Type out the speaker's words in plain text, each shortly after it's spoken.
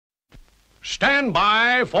Stand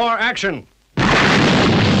by for action.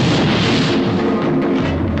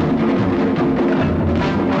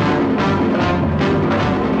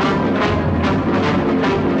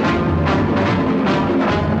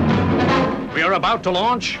 We are about to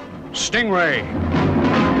launch Stingray.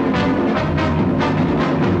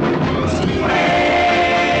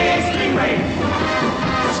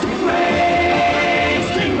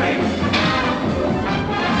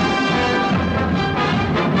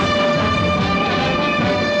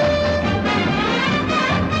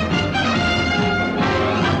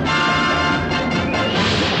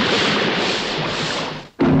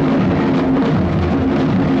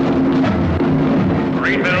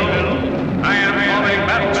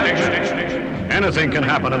 Anything can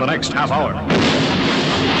happen in the next half hour.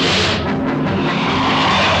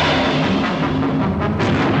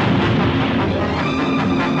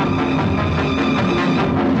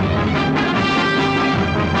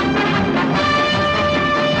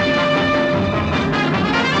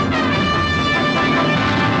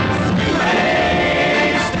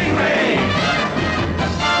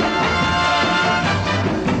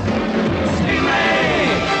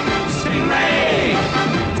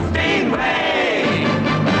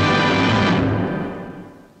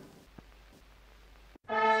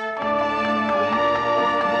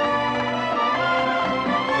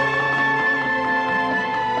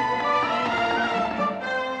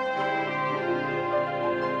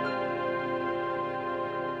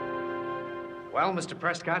 Well, Mr.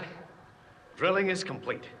 Prescott, drilling is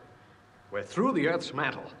complete. We're through the Earth's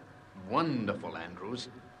mantle. Wonderful, Andrews.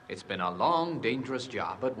 It's been a long, dangerous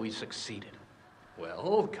job, but we succeeded.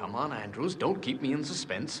 Well, come on, Andrews, don't keep me in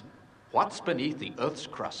suspense. What's beneath the Earth's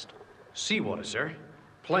crust? Seawater, sir.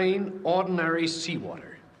 Plain, ordinary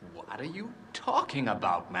seawater. What are you talking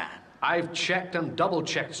about, man? I've checked and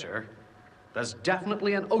double-checked, sir. There's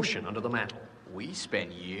definitely an ocean under the mantle. We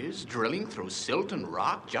spent years drilling through silt and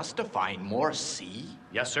rock just to find more sea?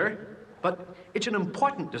 Yes, sir. But it's an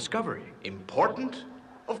important discovery. Important?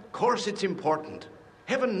 Of course it's important.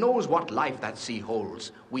 Heaven knows what life that sea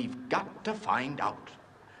holds. We've got to find out.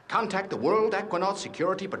 Contact the World Aquanaut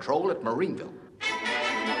Security Patrol at Marineville.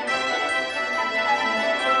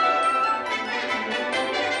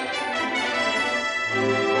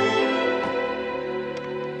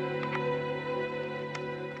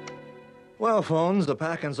 Well, Phones, the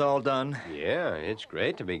packing's all done. Yeah, it's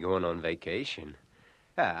great to be going on vacation.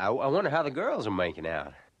 I wonder how the girls are making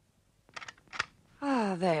out.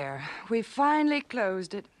 Ah, there. We finally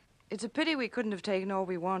closed it. It's a pity we couldn't have taken all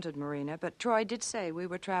we wanted, Marina, but Troy did say we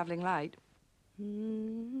were traveling light.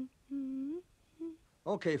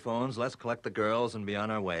 Okay, Phones, let's collect the girls and be on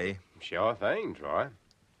our way. Sure thing, Troy.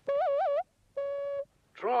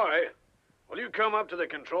 Troy, will you come up to the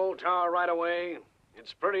control tower right away?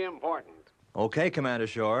 It's pretty important. Okay, Commander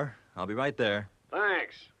Shore. I'll be right there.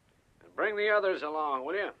 Thanks. And bring the others along,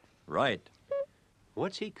 will you? Right.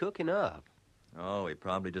 What's he cooking up? Oh, he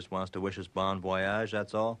probably just wants to wish us bon voyage,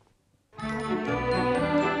 that's all.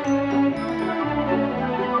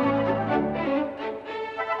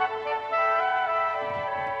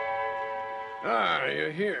 Ah,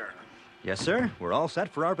 you're here. Yes, sir. We're all set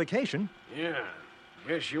for our vacation. Yeah,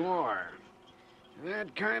 guess you are.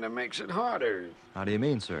 That kind of makes it harder. How do you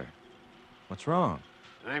mean, sir? What's wrong?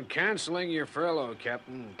 I'm canceling your furlough,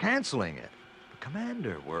 Captain. Canceling it? But,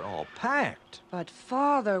 Commander, we're all packed. But,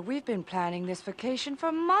 Father, we've been planning this vacation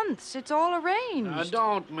for months. It's all arranged.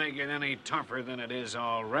 Don't make it any tougher than it is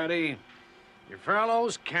already. Your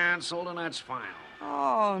furlough's canceled, and that's final.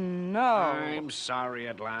 Oh, no. I'm sorry,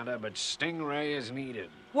 Atlanta, but Stingray is needed.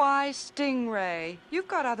 Why Stingray? You've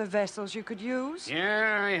got other vessels you could use.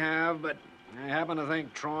 Yeah, I have, but I happen to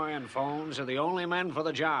think Troy and Phones are the only men for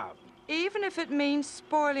the job. Even if it means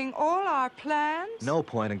spoiling all our plans? No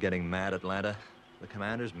point in getting mad, Atlanta. The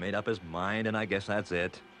commander's made up his mind, and I guess that's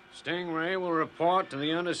it. Stingray will report to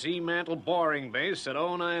the Undersea Mantle Boring Base at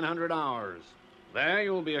 0900 hours. There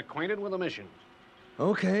you will be acquainted with the mission.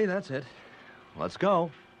 Okay, that's it. Let's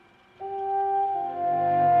go.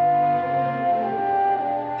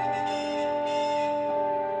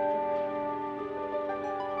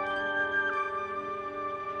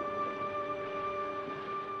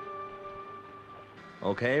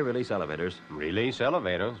 Okay, release elevators. Release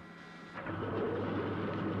elevators.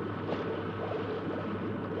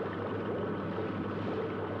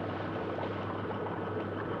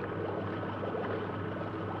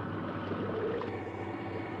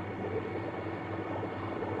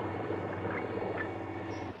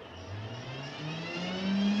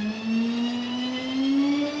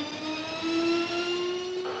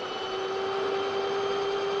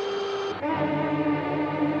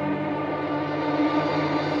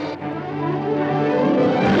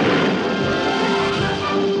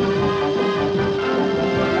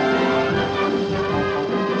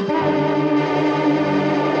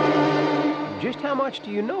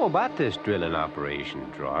 you know about this drilling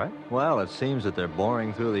operation, Troy? Well, it seems that they're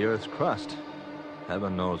boring through the Earth's crust.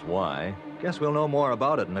 Heaven knows why. Guess we'll know more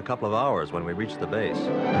about it in a couple of hours when we reach the base.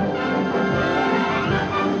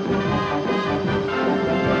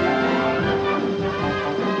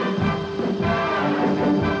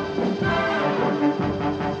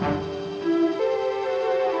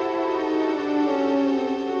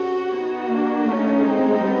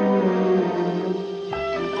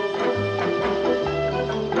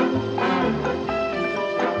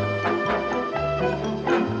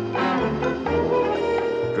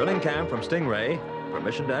 Drilling camp from Stingray.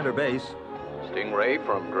 Permission to enter base. Stingray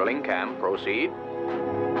from drilling camp, proceed.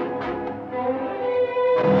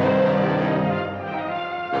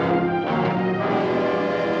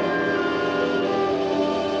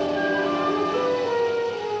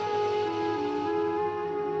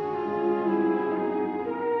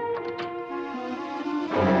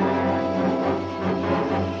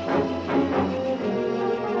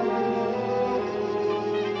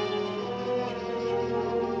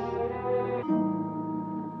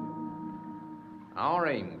 Our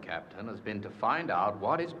aim, Captain, has been to find out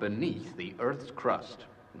what is beneath the Earth's crust.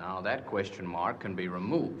 Now, that question mark can be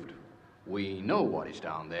removed. We know what is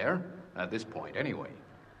down there, at this point anyway.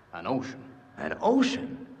 An ocean. An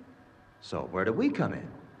ocean? So where do we come in?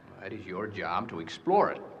 It is your job to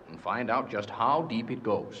explore it and find out just how deep it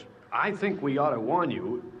goes. I think we ought to warn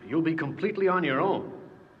you, you'll be completely on your own.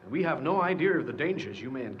 We have no idea of the dangers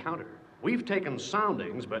you may encounter. We've taken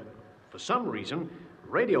soundings, but for some reason,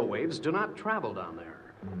 radio waves do not travel down there.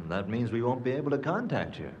 That means we won't be able to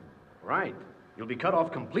contact you. Right. You'll be cut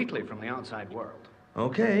off completely from the outside world.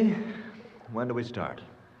 Okay. When do we start?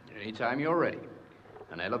 Anytime you're ready.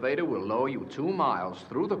 An elevator will lower you 2 miles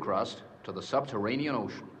through the crust to the subterranean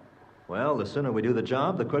ocean. Well, the sooner we do the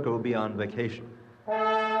job, the quicker we'll be on vacation.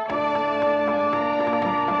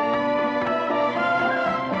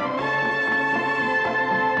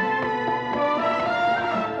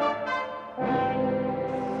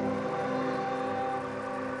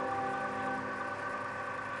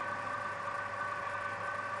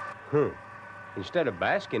 Instead of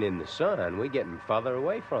basking in the sun, we're getting farther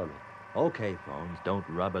away from it. Okay, Phones, don't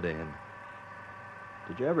rub it in.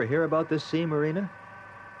 Did you ever hear about this sea, Marina?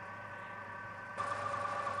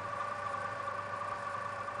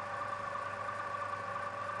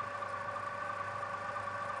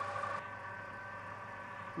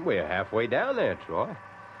 We're halfway down there, Troy.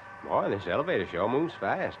 Boy, this elevator sure moves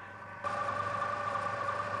fast.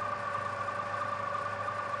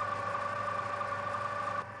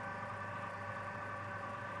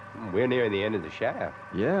 We're nearing the end of the shaft.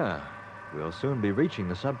 Yeah. We'll soon be reaching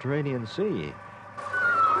the Subterranean Sea.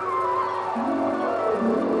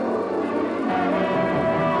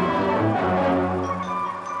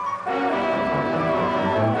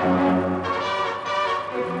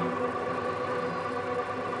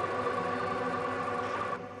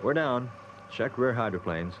 We're down. Check rear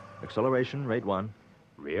hydroplanes. Acceleration, rate 1.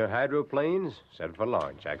 Rear hydroplanes, set for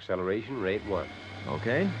launch. Acceleration, rate 1.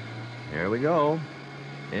 Okay. Here we go.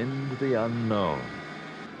 Into the unknown.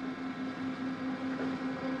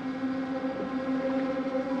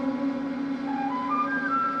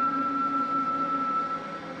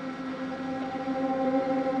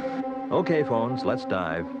 Okay, Phones, let's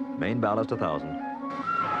dive. Main ballast 1,000.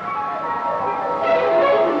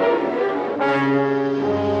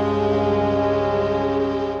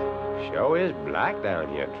 Sure is black down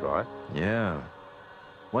here, Troy. Yeah.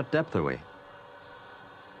 What depth are we?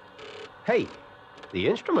 Hey, the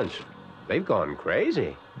instruments, they've gone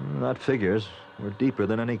crazy. That figures. We're deeper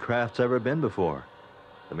than any craft's ever been before.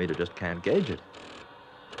 The meter just can't gauge it.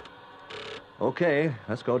 Okay,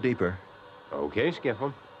 let's go deeper. Okay,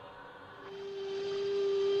 Skiffle.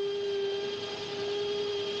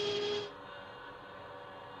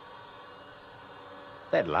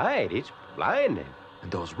 That light, it's blinding. And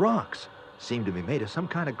those rocks seem to be made of some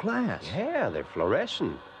kind of glass. Yeah, they're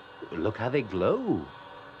fluorescent. Look how they glow.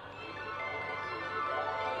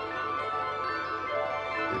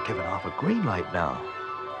 They're giving off a green light now.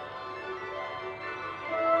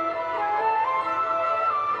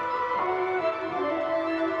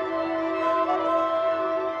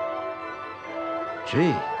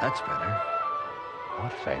 Gee, that's better.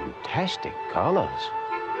 What fantastic colors.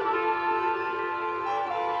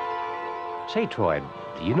 Say, Troy,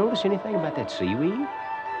 do you notice anything about that seaweed?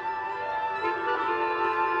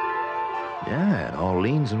 Yeah, it all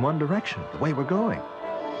leans in one direction, the way we're going.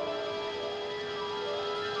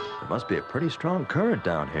 There must be a pretty strong current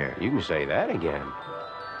down here. You can say that again.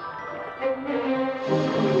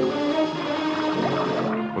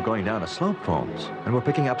 We're going down a slope, Phones, and we're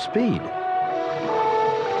picking up speed.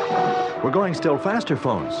 We're going still faster,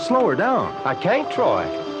 Phones. Slow her down. I can't, Troy.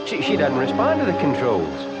 She doesn't respond to the controls.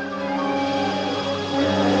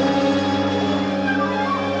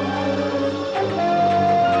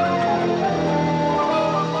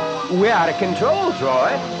 We're out of control,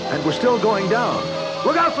 Troy. And we're still going down.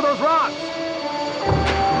 Look out for those rocks!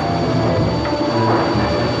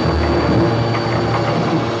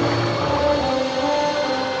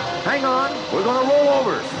 Hang on. We're going to roll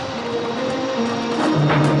over.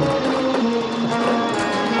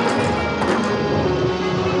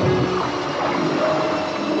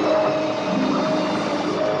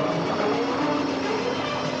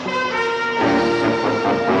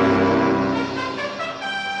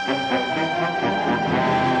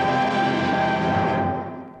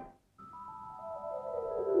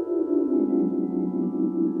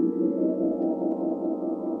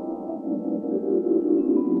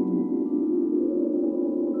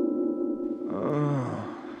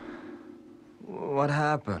 What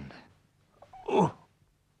happened? Oh,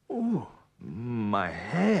 my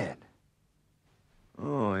head.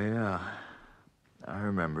 Oh, yeah. I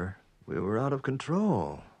remember. We were out of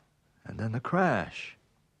control. And then the crash.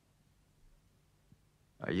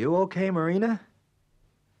 Are you okay, Marina?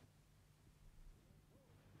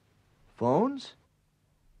 Phones?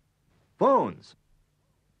 Phones!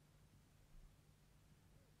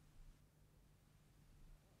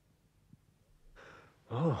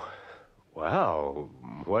 Oh, wow.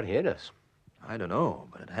 What hit us? I don't know,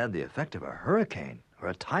 but it had the effect of a hurricane or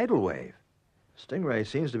a tidal wave. Stingray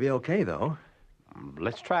seems to be okay, though.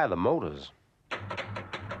 Let's try the motors.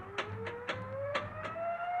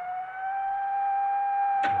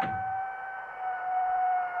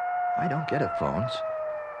 I don't get it, Phones.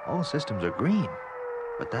 All systems are green.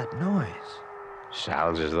 But that noise...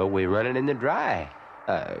 Sounds as though we're running in the dry.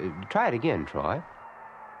 Try it again, Troy.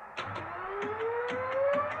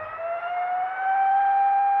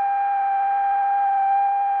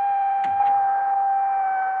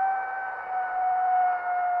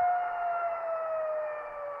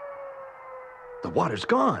 The water's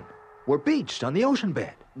gone. We're beached on the ocean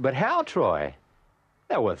bed. But how, Troy?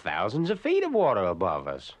 There were thousands of feet of water above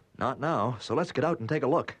us. Not now, so let's get out and take a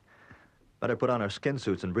look. Better put on our skin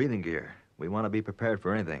suits and breathing gear. We want to be prepared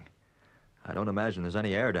for anything. I don't imagine there's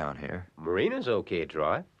any air down here. Marina's okay,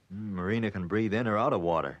 Troy. Marina can breathe in or out of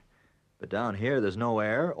water. But down here, there's no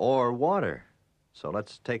air or water. So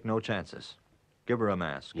let's take no chances. Give her a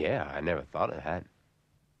mask. Yeah, I never thought of that.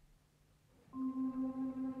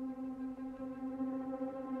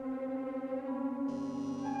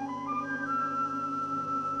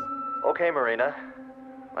 Okay, Marina.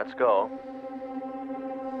 Let's go.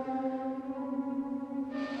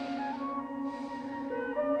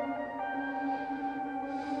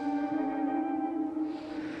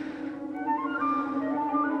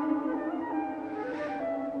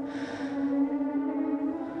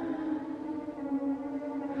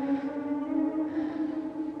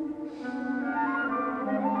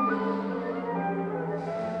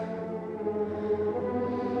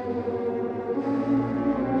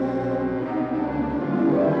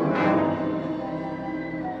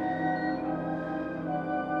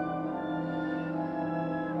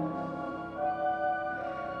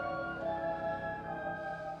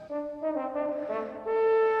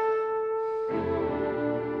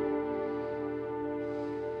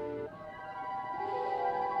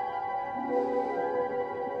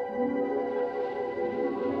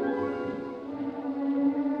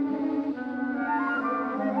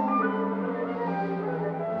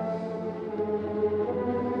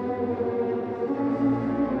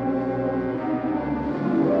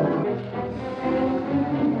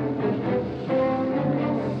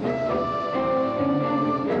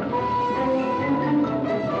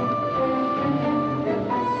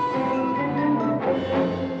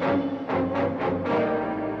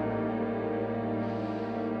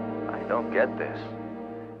 Get this.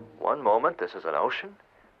 One moment this is an ocean,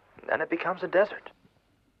 and then it becomes a desert.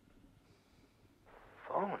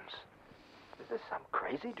 Phones. Is this some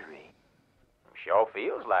crazy dream? Sure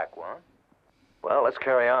feels like one. Well, let's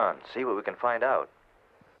carry on, see what we can find out.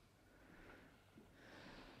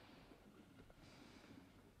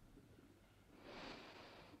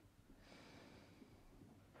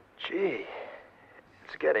 Gee,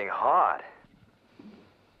 it's getting hot.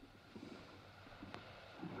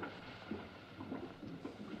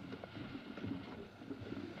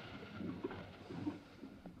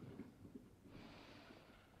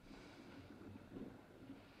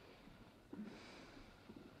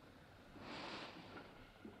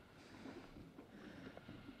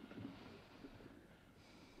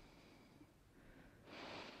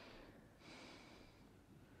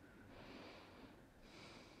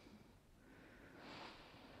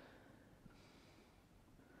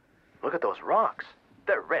 look at those rocks.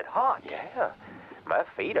 They're red hot. Yeah, my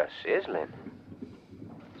feet are sizzling.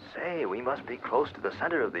 Say, we must be close to the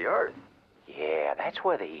center of the Earth. Yeah, that's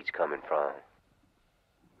where the heat's coming from.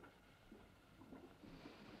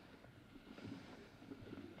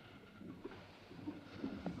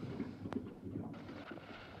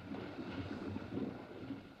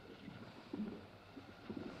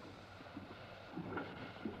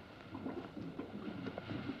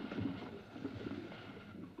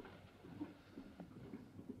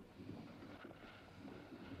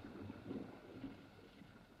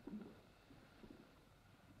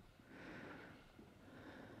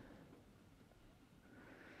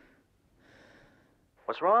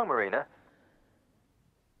 What's wrong, Marina?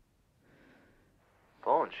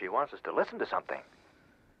 Phone, she wants us to listen to something.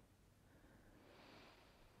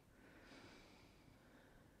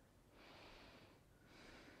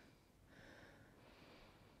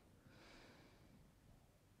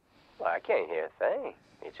 Well, I can't hear a thing.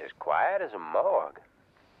 It's as quiet as a morgue.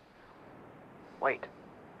 Wait.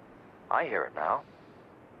 I hear it now.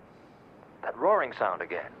 That roaring sound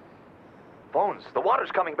again. Phones, the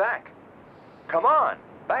water's coming back. Come on,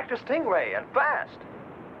 back to Stingray and fast.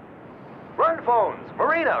 Run, Phones!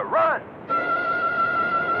 Marina, run!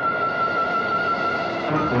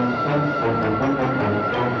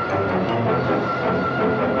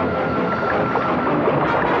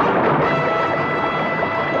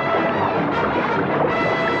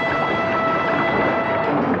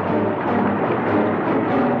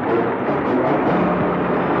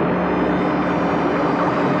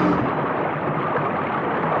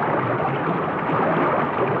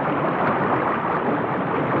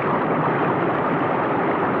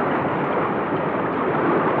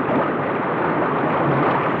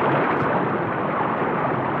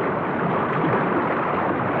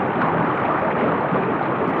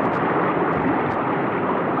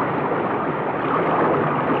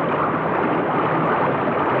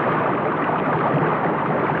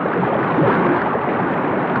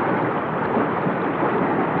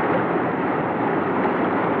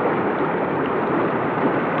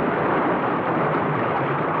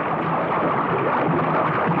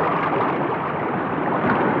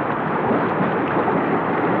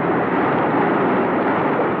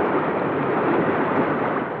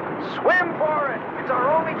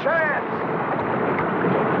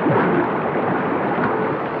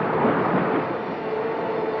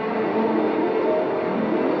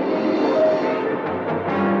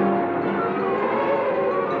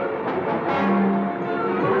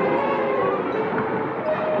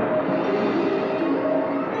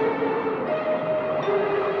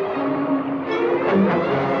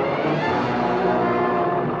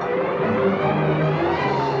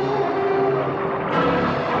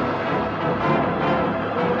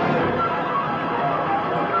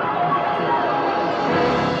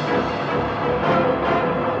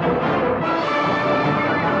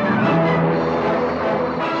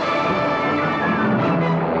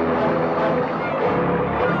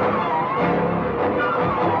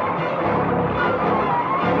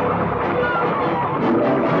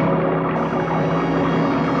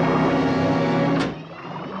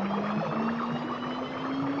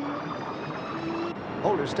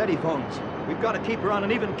 Hold her steady, Phones. We've got to keep her on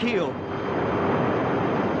an even keel.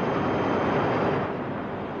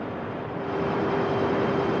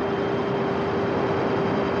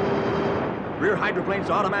 Rear hydroplane's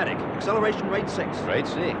automatic. Acceleration rate 6. Rate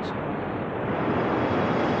 6.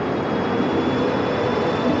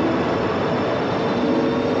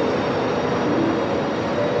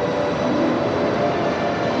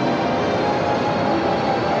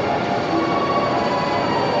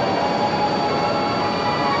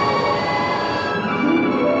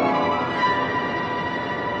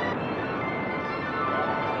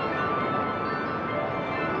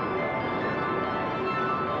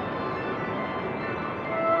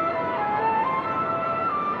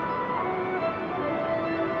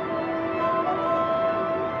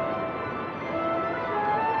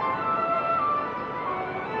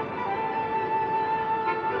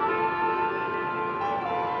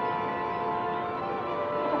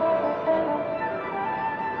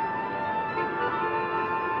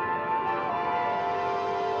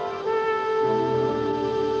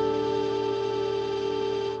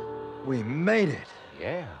 We made it.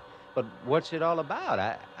 Yeah, but what's it all about?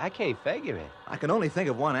 I can't figure it. I can only think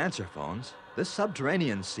of one answer, Phones. This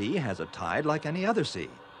subterranean sea has a tide like any other sea,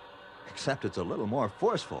 except it's a little more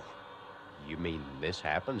forceful. You mean this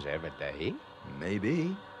happens every day?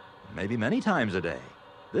 Maybe. Maybe many times a day.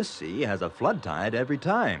 This sea has a flood tide every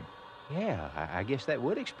time. Yeah, I guess that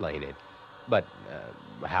would explain it. But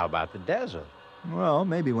how about the desert? Well,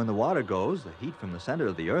 maybe when the water goes, the heat from the center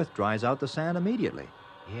of the Earth dries out the sand immediately.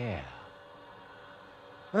 Yeah.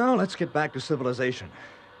 Well, let's get back to civilization.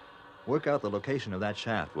 Work out the location of that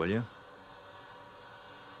shaft, will you?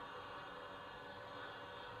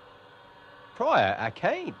 Troy, I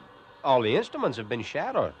can't. All the instruments have been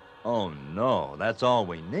shattered. Oh, no. That's all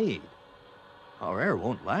we need. Our air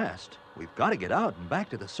won't last. We've got to get out and back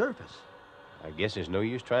to the surface. I guess there's no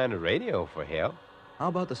use trying to radio for help. How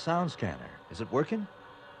about the sound scanner? Is it working?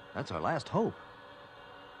 That's our last hope.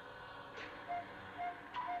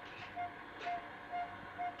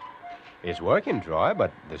 It's working, Troy,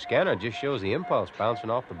 but the scanner just shows the impulse bouncing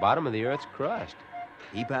off the bottom of the Earth's crust.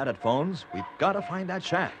 Keep at it, phones. We've got to find that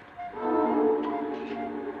shaft.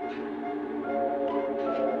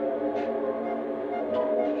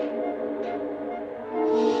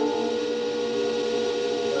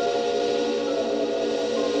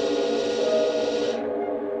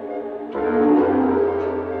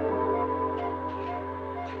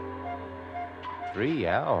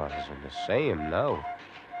 Hours and the same no.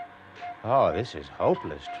 Oh, this is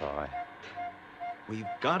hopeless, Troy. We've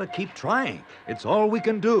got to keep trying. It's all we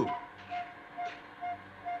can do.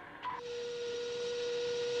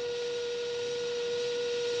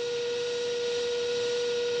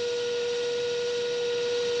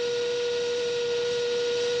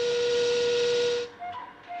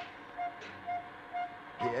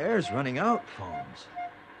 The air's running out, phones.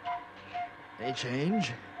 They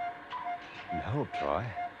change. No, Troy.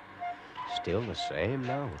 Still the same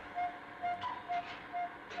no.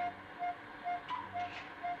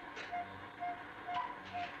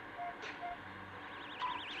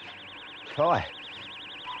 Troy,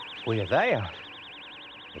 we're there.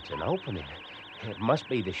 It's an opening. It must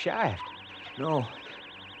be the shaft. No,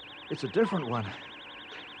 it's a different one.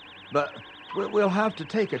 But we'll have to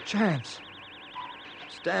take a chance.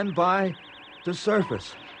 Stand by to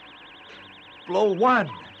surface. Blow one.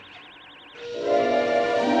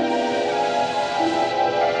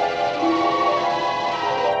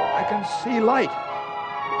 I can see light.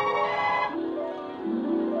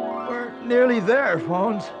 We're nearly there,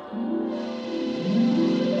 phones.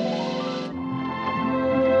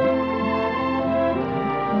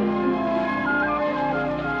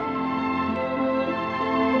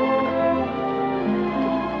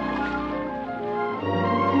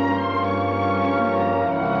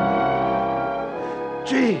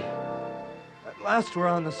 Gee, at last we're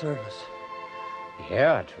on the surface.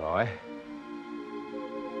 Yeah, Troy.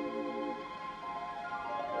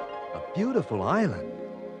 A beautiful island.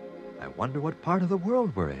 I wonder what part of the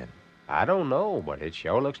world we're in. I don't know, but it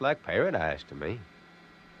sure looks like paradise to me.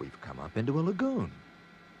 We've come up into a lagoon.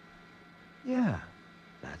 Yeah,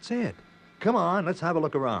 that's it. Come on, let's have a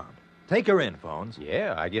look around. Take her in, phones.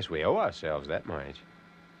 Yeah, I guess we owe ourselves that much.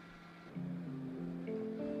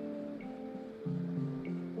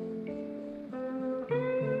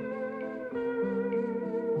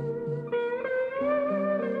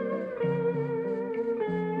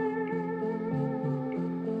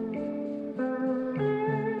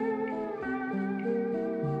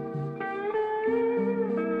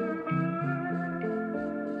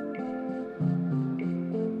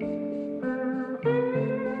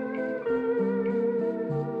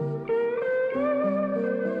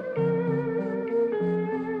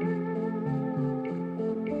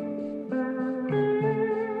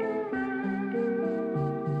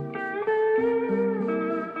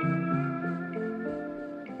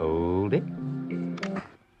 Hold it.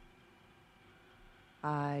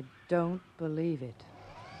 I don't believe it.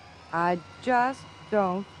 I just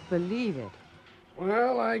don't believe it.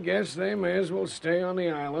 Well, I guess they may as well stay on the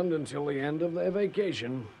island until the end of their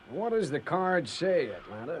vacation. What does the card say,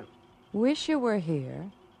 Atlanta? Wish you were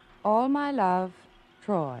here. All my love,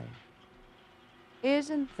 Troy.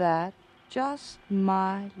 Isn't that just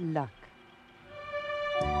my luck?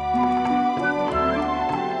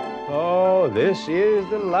 Oh, this is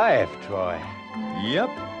the life, Troy. Yep,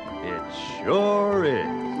 it sure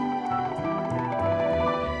is.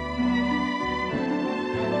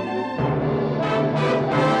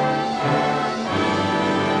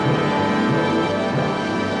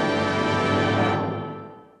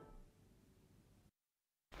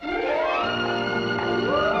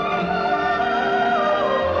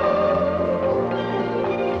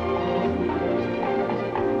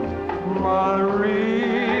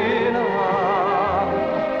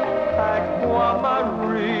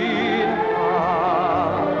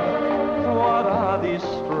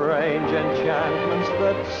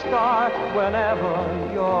 Start whenever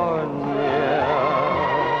you're near.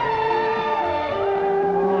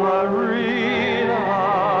 Marina,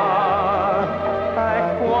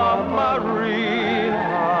 aquamarina.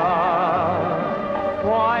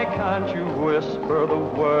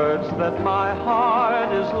 that my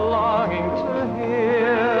heart is longing to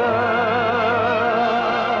hear.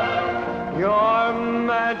 Your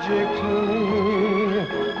magic to me,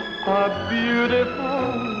 a beautiful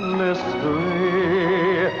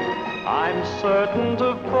mystery. I'm certain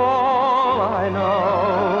to fall, I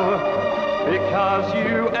know, because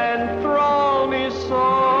you enthrall me so.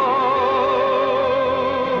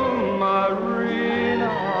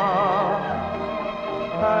 Marina,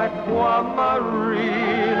 Aquamarina,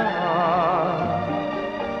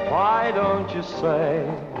 why don't you say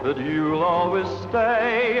that you'll always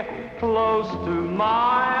stay close to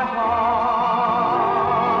my heart?